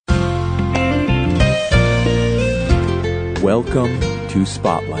Welcome to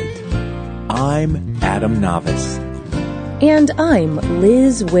Spotlight. I'm Adam Navis. And I'm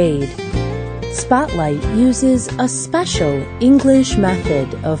Liz Wade. Spotlight uses a special English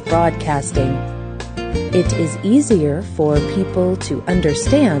method of broadcasting. It is easier for people to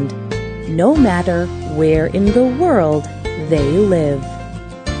understand no matter where in the world they live.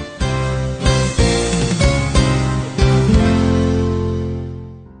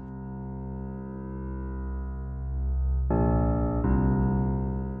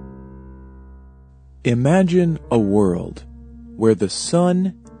 Imagine a world where the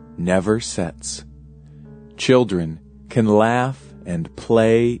sun never sets. Children can laugh and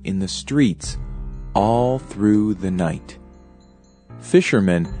play in the streets all through the night.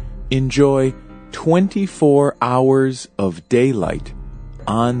 Fishermen enjoy 24 hours of daylight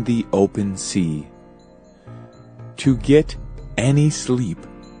on the open sea. To get any sleep,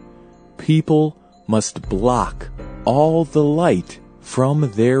 people must block all the light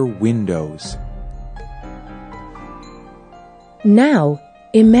from their windows. Now,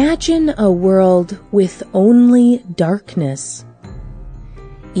 imagine a world with only darkness.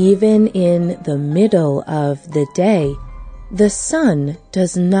 Even in the middle of the day, the sun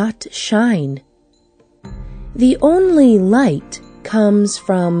does not shine. The only light comes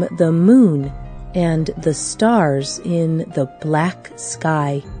from the moon and the stars in the black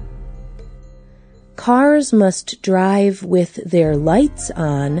sky. Cars must drive with their lights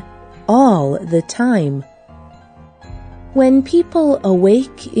on all the time. When people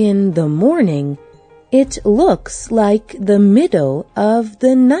awake in the morning, it looks like the middle of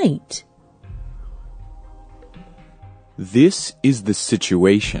the night. This is the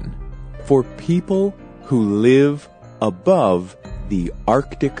situation for people who live above the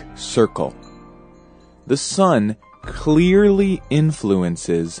Arctic Circle. The sun clearly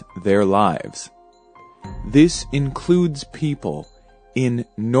influences their lives. This includes people in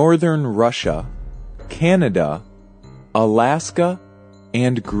northern Russia, Canada, Alaska,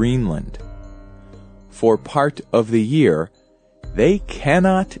 and Greenland. For part of the year, they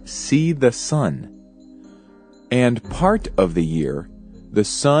cannot see the sun. And part of the year, the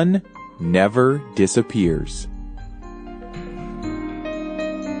sun never disappears.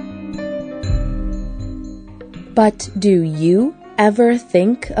 But do you ever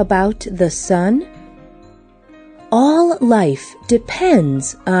think about the sun? All life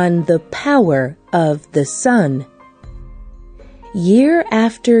depends on the power of the sun. Year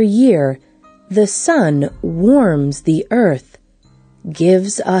after year, the sun warms the earth,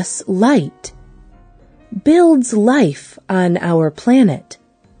 gives us light, builds life on our planet,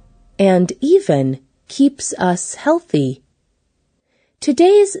 and even keeps us healthy.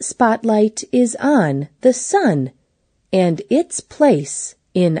 Today's spotlight is on the sun and its place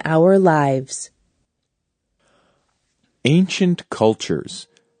in our lives. Ancient cultures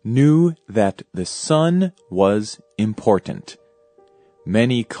knew that the sun was important.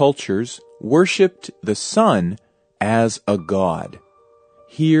 Many cultures worshipped the sun as a god.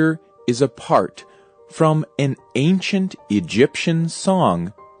 Here is a part from an ancient Egyptian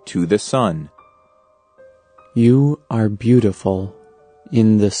song to the sun. You are beautiful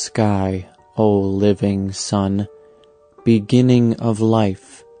in the sky, O living sun, beginning of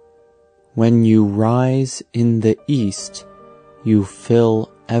life. When you rise in the east, you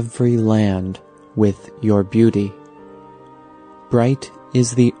fill every land with your beauty. Bright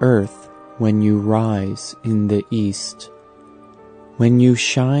is the earth when you rise in the east. When you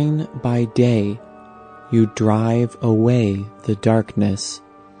shine by day, you drive away the darkness.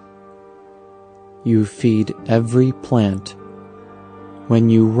 You feed every plant. When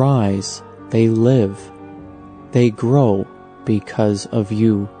you rise, they live. They grow because of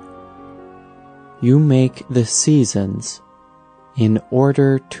you. You make the seasons in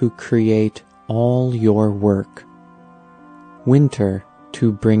order to create all your work. Winter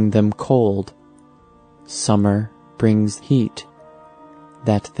to bring them cold. Summer brings heat,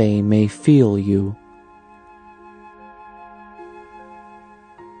 that they may feel you.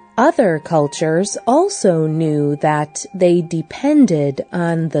 Other cultures also knew that they depended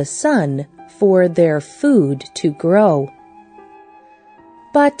on the sun for their food to grow.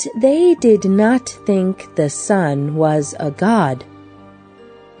 But they did not think the sun was a god.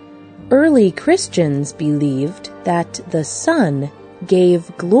 Early Christians believed that the sun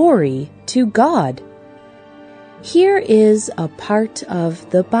gave glory to God. Here is a part of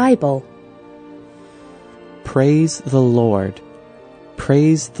the Bible. Praise the Lord.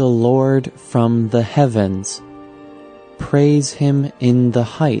 Praise the Lord from the heavens. Praise him in the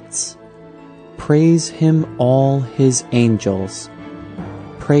heights. Praise him all his angels.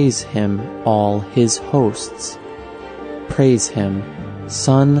 Praise him all his hosts. Praise him,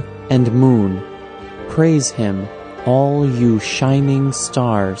 sun and moon. Praise him, all you shining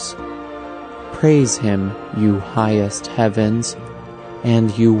stars. Praise him, you highest heavens,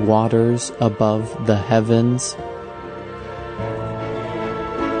 and you waters above the heavens.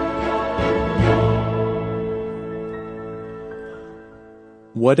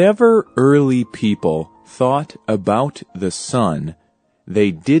 Whatever early people thought about the sun,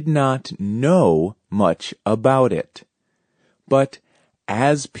 they did not know much about it. But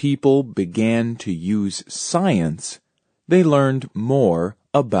as people began to use science, they learned more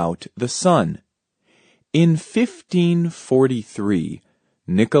about the sun. In 1543,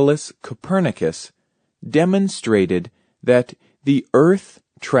 Nicholas Copernicus demonstrated that the Earth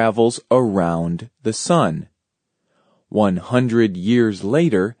travels around the sun. 100 years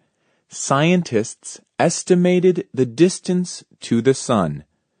later, scientists estimated the distance to the sun,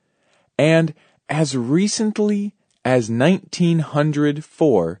 and as recently as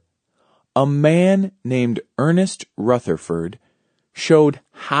 1904, a man named Ernest Rutherford showed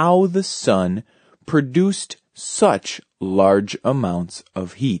how the sun produced such large amounts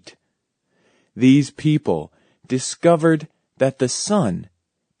of heat. These people discovered that the sun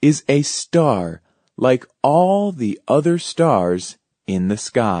is a star like all the other stars in the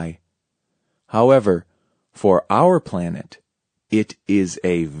sky. However, for our planet, it is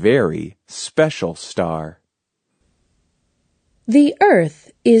a very special star. The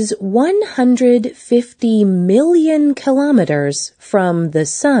Earth is 150 million kilometers from the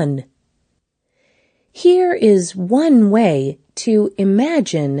sun. Here is one way to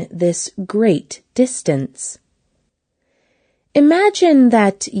imagine this great distance. Imagine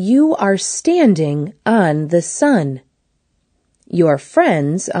that you are standing on the sun. Your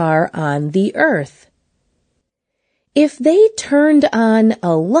friends are on the Earth. If they turned on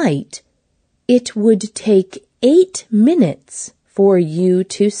a light, it would take 8 minutes for you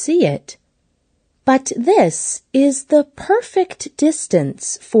to see it. But this is the perfect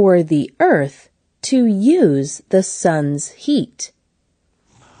distance for the Earth to use the sun's heat.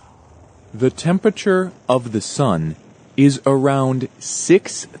 The temperature of the sun is around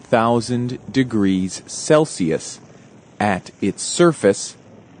 6,000 degrees Celsius at its surface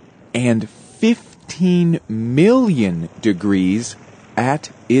and 15 million degrees at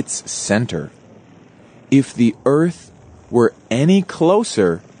its center. If the Earth were any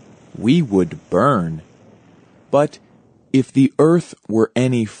closer, we would burn. But if the Earth were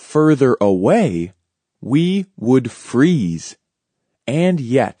any further away, we would freeze. And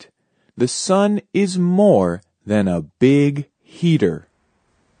yet, the sun is more than a big heater.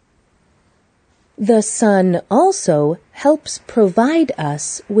 The sun also helps provide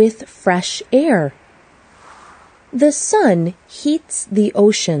us with fresh air. The sun heats the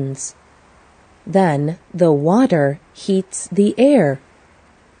oceans. Then the water heats the air.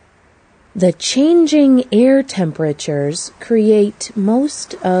 The changing air temperatures create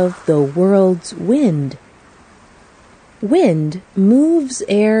most of the world's wind. Wind moves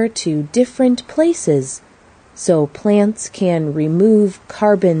air to different places, so plants can remove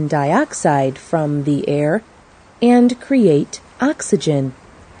carbon dioxide from the air and create oxygen.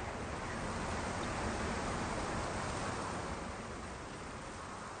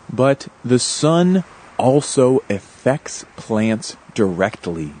 But the sun also affects plants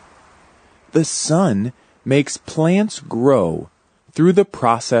directly. The sun makes plants grow through the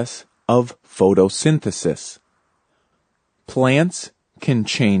process of photosynthesis. Plants can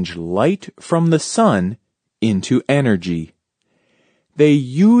change light from the sun into energy. They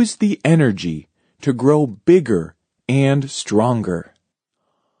use the energy to grow bigger and stronger.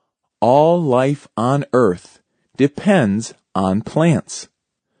 All life on Earth depends on plants.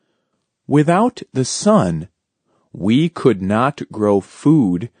 Without the sun, we could not grow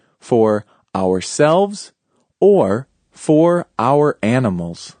food for ourselves or for our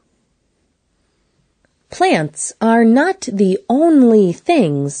animals. Plants are not the only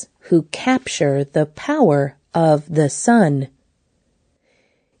things who capture the power of the sun.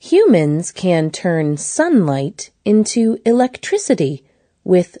 Humans can turn sunlight into electricity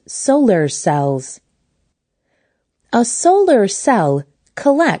with solar cells. A solar cell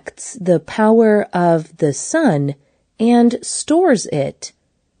collects the power of the sun and stores it.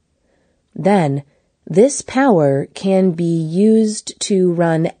 Then, this power can be used to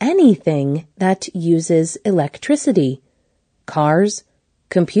run anything that uses electricity: cars,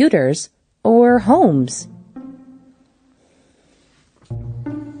 computers, or homes.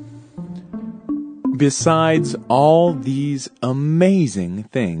 Besides all these amazing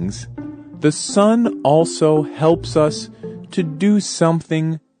things, the sun also helps us to do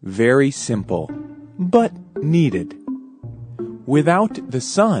something very simple, but needed. Without the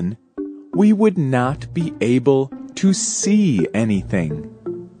sun, we would not be able to see anything.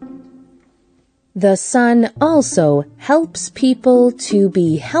 The sun also helps people to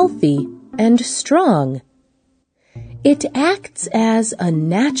be healthy and strong. It acts as a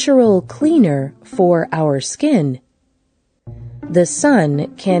natural cleaner for our skin. The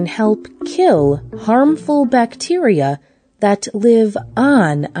sun can help kill harmful bacteria that live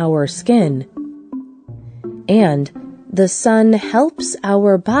on our skin. And the sun helps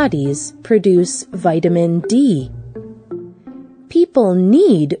our bodies produce vitamin D. People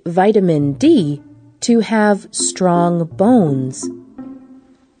need vitamin D to have strong bones.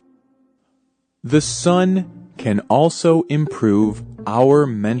 The sun can also improve our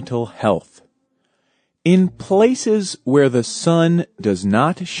mental health. In places where the sun does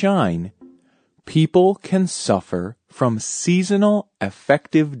not shine, people can suffer from seasonal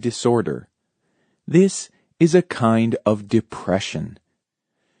affective disorder. This is a kind of depression.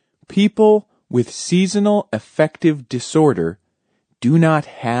 People with seasonal affective disorder do not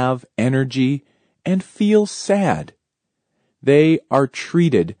have energy and feel sad. They are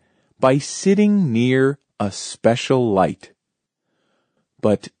treated by sitting near a special light.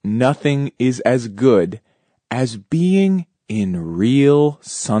 But nothing is as good as being in real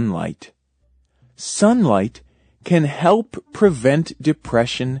sunlight. Sunlight can help prevent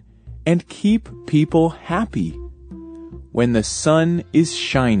depression and keep people happy. When the sun is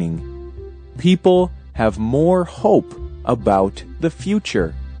shining, people have more hope about the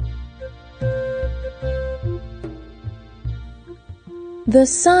future. The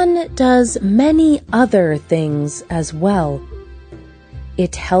sun does many other things as well.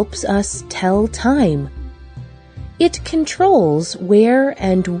 It helps us tell time. It controls where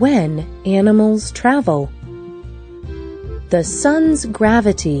and when animals travel. The sun's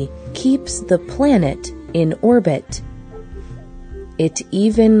gravity keeps the planet in orbit. It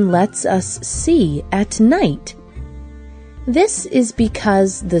even lets us see at night. This is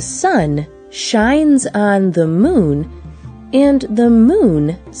because the sun shines on the moon, and the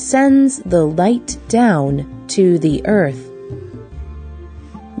moon sends the light down to the earth.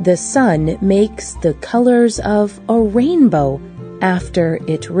 The sun makes the colors of a rainbow after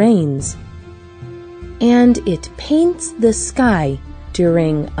it rains, and it paints the sky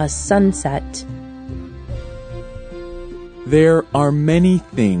during a sunset. There are many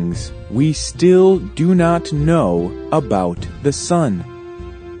things we still do not know about the sun.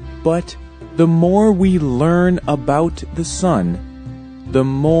 But the more we learn about the sun, the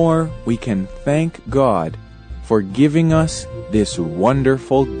more we can thank God for giving us this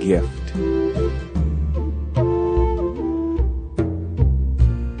wonderful gift.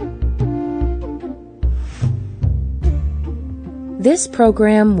 This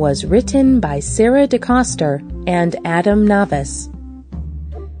program was written by Sarah DeCoster and Adam Navis.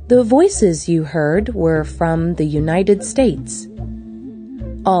 The voices you heard were from the United States.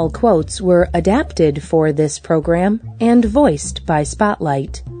 All quotes were adapted for this program and voiced by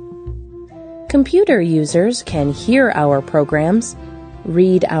Spotlight. Computer users can hear our programs,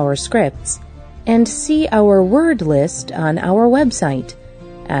 read our scripts, and see our word list on our website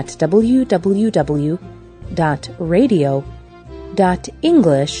at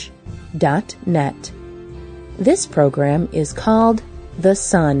www.radio.english.net. This program is called The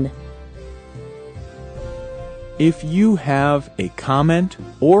Sun. If you have a comment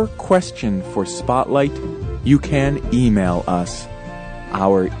or question for Spotlight, you can email us.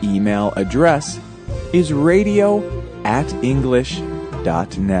 Our email address is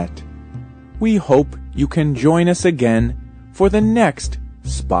radio@english.net. We hope you can join us again for the next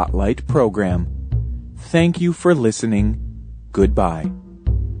Spotlight program. Thank you for listening. Goodbye.